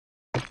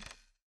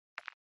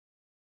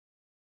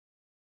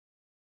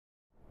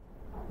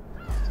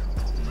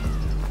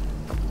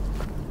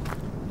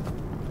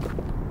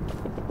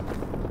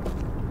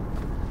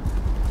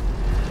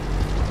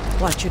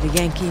Watcher to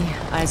Yankee,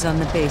 eyes on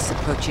the base,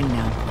 approaching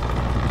now.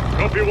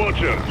 Copy,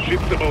 Watcher.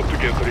 Shit's about to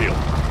get real.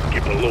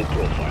 Keep a low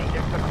profile.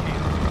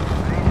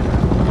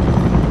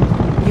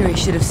 Yuri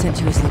should have sent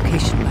you his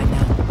location by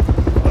now.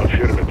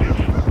 Affirmative.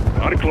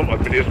 Arklom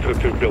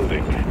Administrative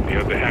Building,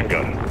 near the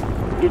hangar.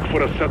 Look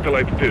for a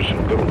satellite dish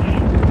on the roof.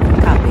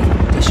 Copy.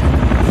 Dish on the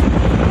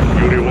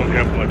roof. Yuri won't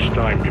have much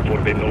time before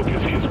they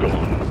notice he's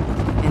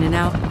gone. In and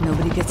out,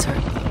 nobody gets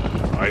hurt.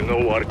 I know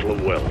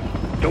Arklom well.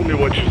 Tell me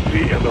what you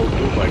see and I'll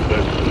do my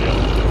best to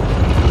help.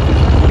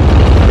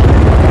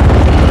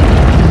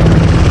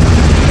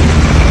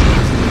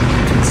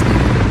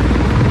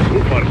 So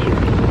far, so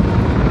good.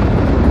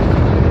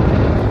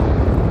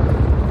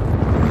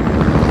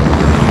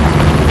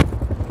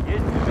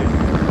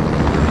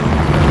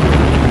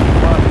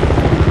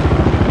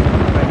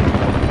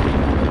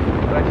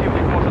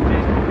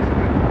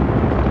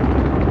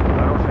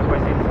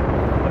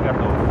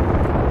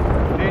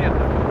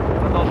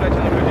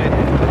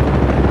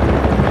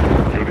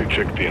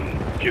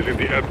 He's in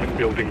the admin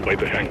building by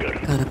the hangar.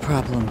 Got a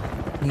problem.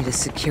 Need a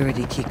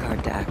security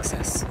keycard to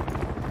access.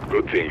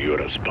 Good thing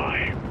you're a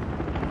spy.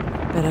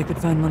 Bet I could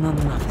find one on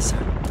an officer.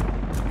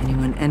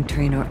 Anyone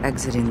entering or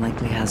exiting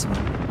likely has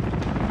one.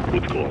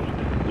 Good call.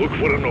 Look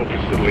for an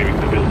officer leaving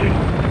the building.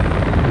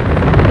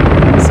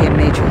 See a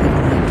major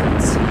legal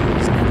entrance.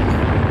 There's none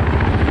here.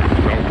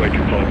 Sounds like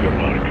you found your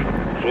mark.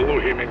 Follow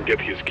him and get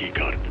his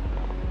keycard.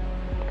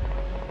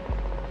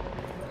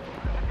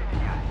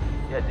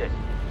 Я здесь.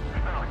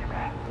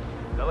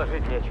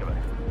 Доложить нечего.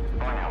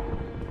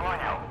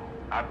 Понял.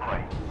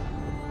 Отбой.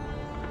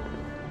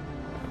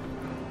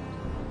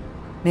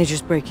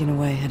 Major's breaking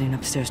away, heading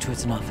upstairs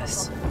towards an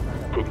office.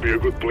 Could be a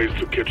good place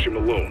to catch him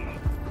alone.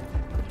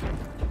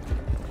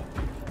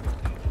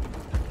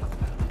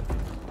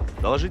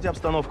 Доложите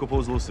обстановку по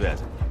узлу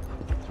связи.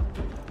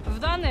 В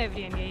данное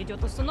время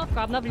идет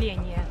установка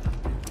обновления.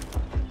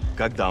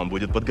 Когда он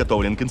будет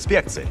подготовлен к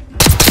инспекции?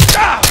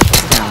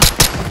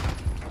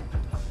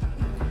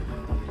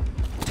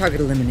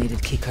 Target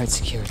eliminated, keycard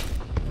secured.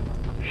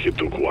 He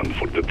took one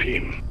for the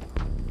team.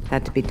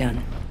 Had to be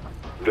done.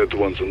 That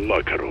one's on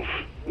Makarov,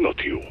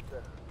 not you.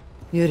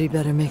 Yuri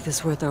better make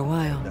this worth our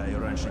while. Да, я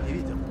раньше не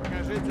видел.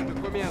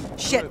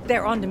 Shit,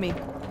 they're onto me.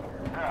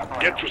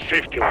 Get to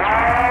safety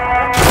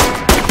line.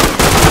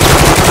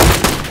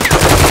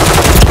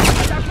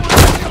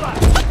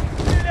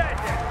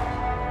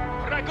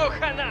 Врагу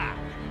хана!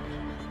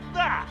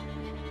 Да!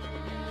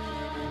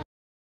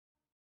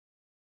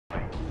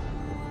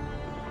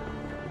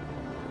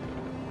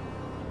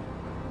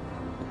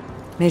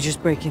 Major's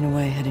breaking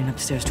away, heading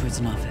upstairs towards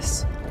an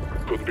office.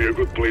 Could be a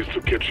good place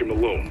to catch him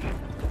alone.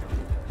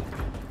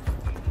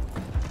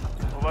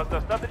 У вас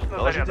достаточно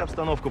Доложите зарядов?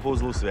 обстановку по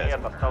узлу связи.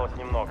 Нет, осталось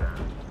немного.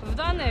 В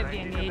данное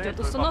время идет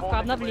установка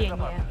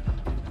обновления.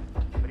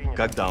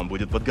 Когда он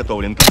будет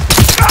подготовлен к...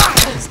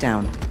 It's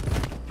down.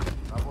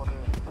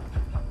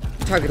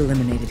 Target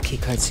eliminated,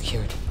 keycard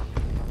secured.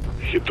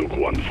 He took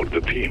one for the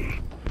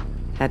team.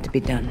 Had to be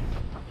done.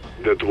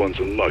 That one's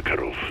on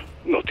Makarov,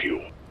 not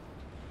you.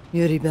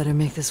 Yuri better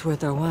make this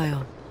worth our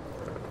while.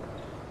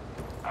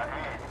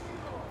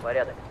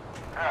 Порядок.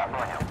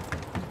 Понял.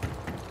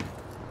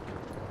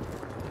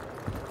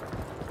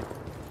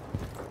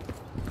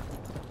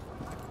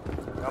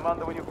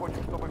 Командование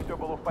хочет, чтобы все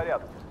было в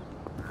порядке.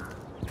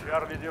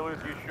 Чарли делает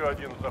еще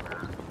один заход.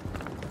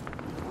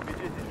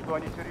 Убедитесь, что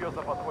они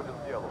серьезно подходят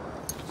к делу.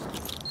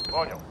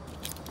 Понял.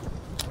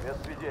 Без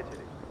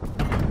свидетелей.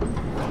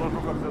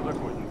 Доложу, когда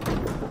закончу.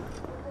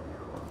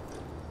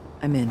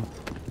 I'm in.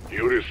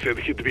 Yuri said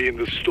he'd be in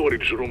the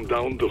storage room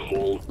down the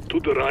hall, to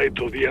the right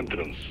of the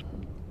entrance.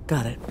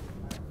 Got it.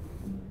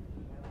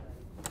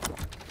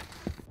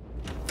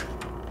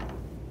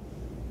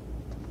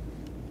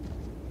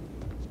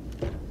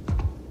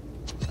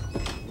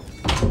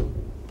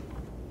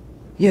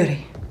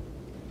 Yuri.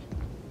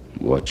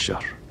 Watcher,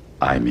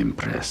 I'm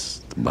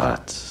impressed,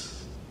 but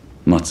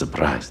not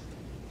surprised.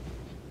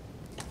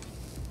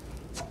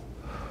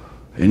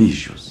 Any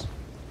issues?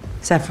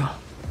 Several.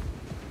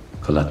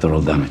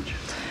 Collateral damage?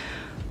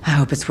 I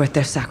hope it's worth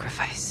their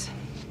sacrifice.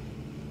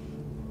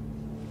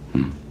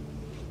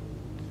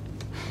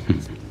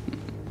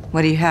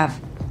 What do you have?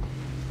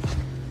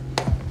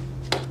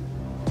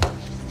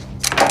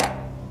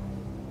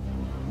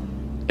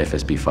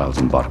 FSB files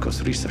on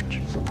Barkov's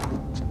research.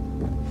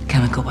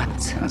 Chemical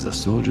weapons. As a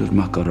soldier,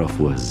 Makarov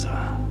was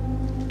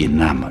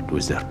enamored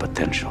with their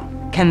potential.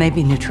 Can they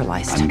be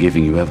neutralized? I'm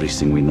giving you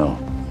everything we know.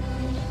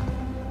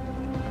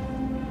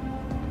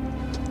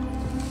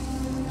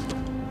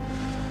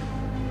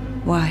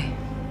 Why?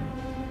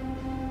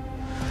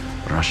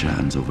 Russia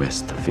and the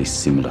West face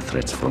similar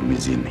threats from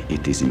within.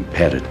 It is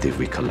imperative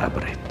we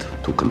collaborate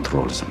to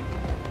control them.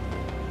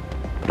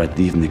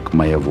 Противник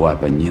моего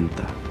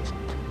оппонента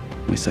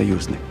 — мой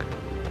союзник.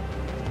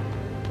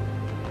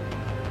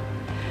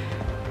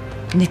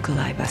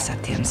 Nikolai бы с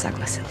этим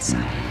согласился.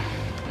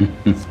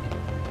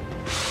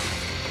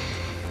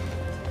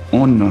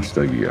 Он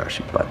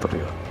настоящий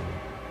патриот.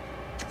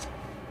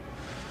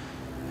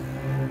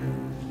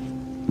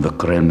 The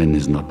Kremlin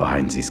is not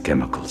behind these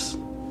chemicals.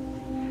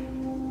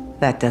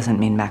 That doesn't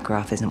mean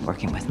Makarov isn't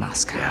working with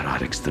Moscow. There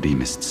are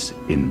extremists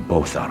in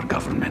both our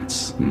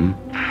governments.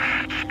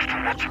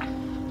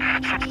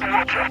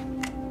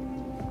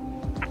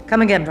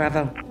 Come again,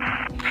 Bravo.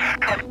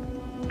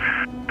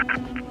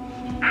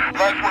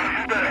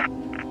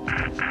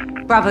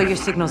 Bravo, your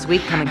signal's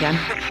weak. Come again.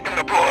 In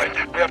the blind,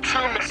 we have 2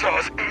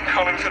 missiles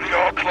incoming to the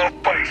Arklov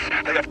base.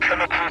 They have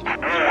chemical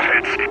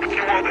warheads. If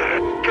you are there,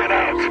 get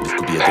out. This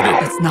could be a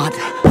threat. It's not.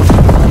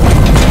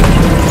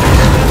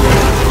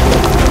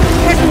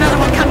 There's another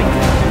one coming.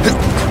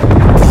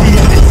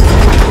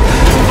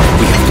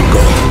 We have to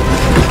go.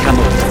 We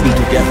cannot be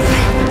together.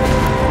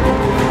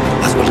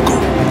 As well go,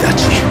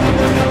 Dachi.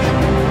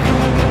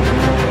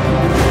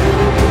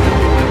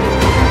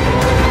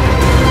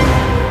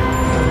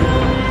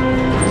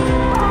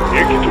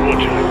 Take to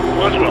watch it.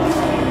 Laswell,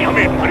 come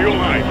in. Are you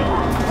alive?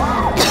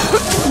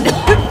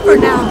 For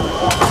now,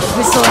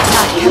 missile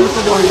attack,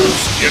 chemical warheads.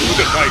 Get to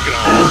the high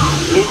ground.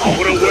 Look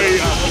for a way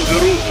up to the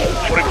roof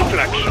for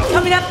extraction.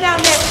 Coming up now,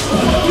 Nick.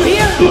 You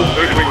hear?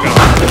 Circling now.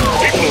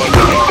 People are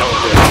coming down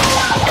there.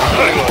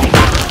 Hurry up.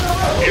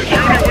 Is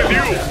Yuri with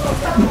you?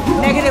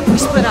 Negative, we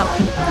split up.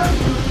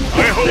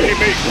 I hope he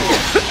makes it.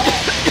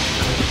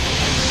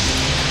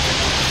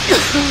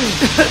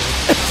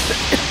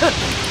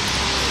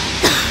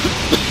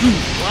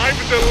 Climb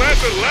the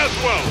ladder,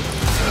 Laswell.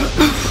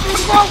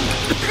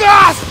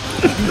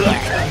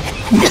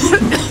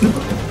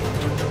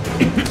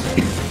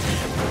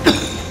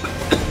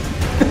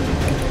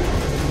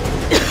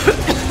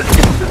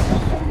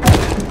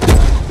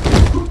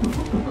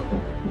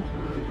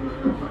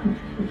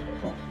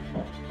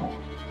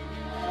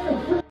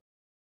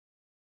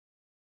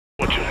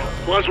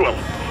 Laswell,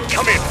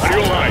 come in. Are you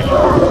alive?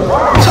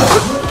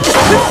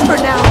 For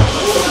now,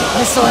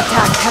 missile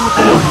attack,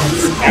 chemical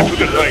warheads. Get to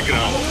the high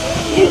ground.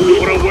 Look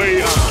for a way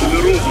up to the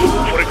roof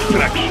for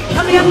extraction.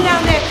 Coming up now,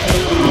 Nick.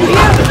 You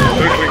hear?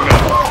 Circling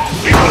now.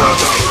 People are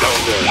dying down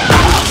there.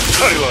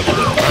 Hurry,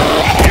 Laswell.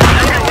 Is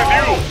Yuri with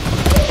you?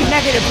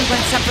 Negative, we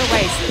went separate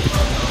ways.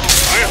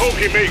 I hope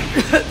he makes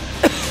it.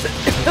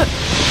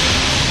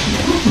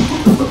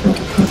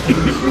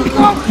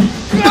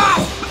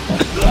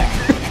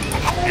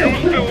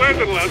 Use the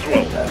ladder,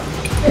 Laswell.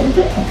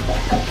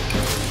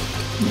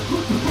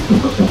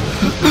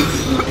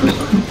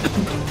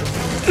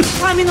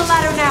 Climbing the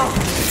ladder now.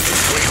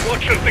 Wait,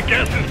 watch as the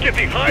gas is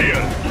getting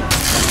higher.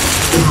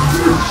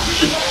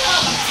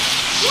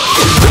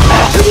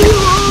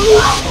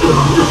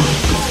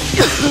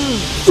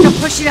 Still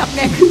pushing up,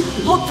 Nick.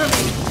 Hold for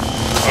me.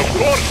 Of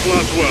course,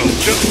 Laswell.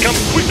 Just come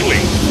quickly.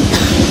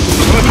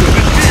 What is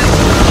it here?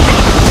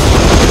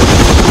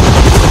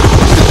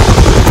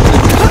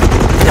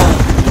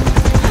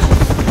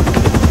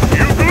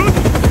 You good?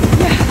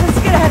 Yeah, let's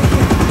get out of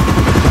here.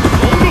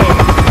 Hold on.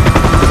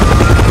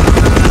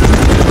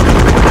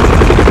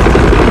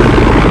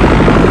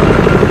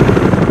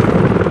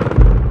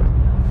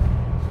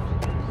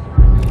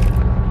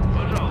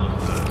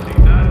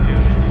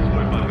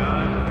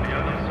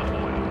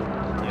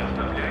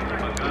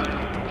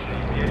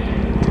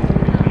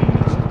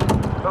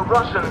 The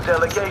Russian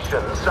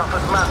delegation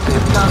suffered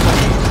massive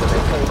casualties when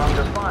they came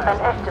under fire. An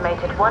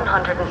estimated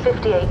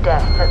 158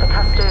 deaths at the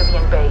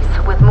Kastovian base,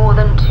 with more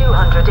than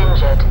 200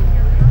 injured.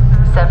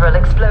 Several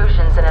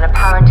explosions and an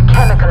apparent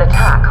chemical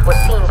attack were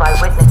seen by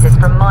witnesses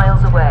from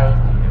miles away.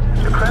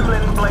 The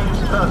Kremlin blames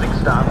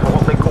Kazakhstan for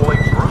what they call a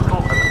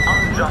brutal and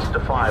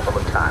unjustifiable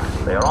attack.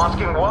 They are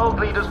asking world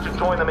leaders to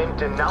join them in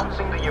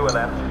denouncing the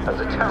ULF as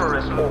a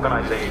terrorist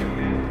organization.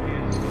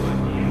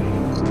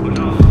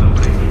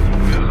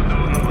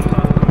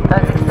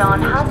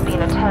 Kazakhstan has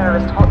been a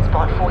terrorist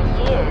hotspot for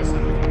years,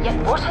 yet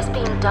what has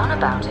been done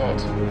about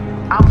it?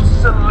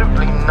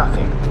 Absolutely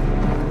nothing.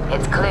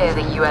 It's clear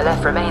the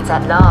ULF remains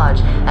at large,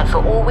 and for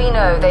all we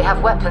know, they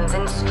have weapons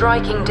in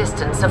striking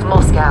distance of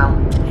Moscow.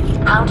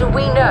 How do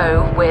we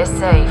know we're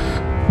safe?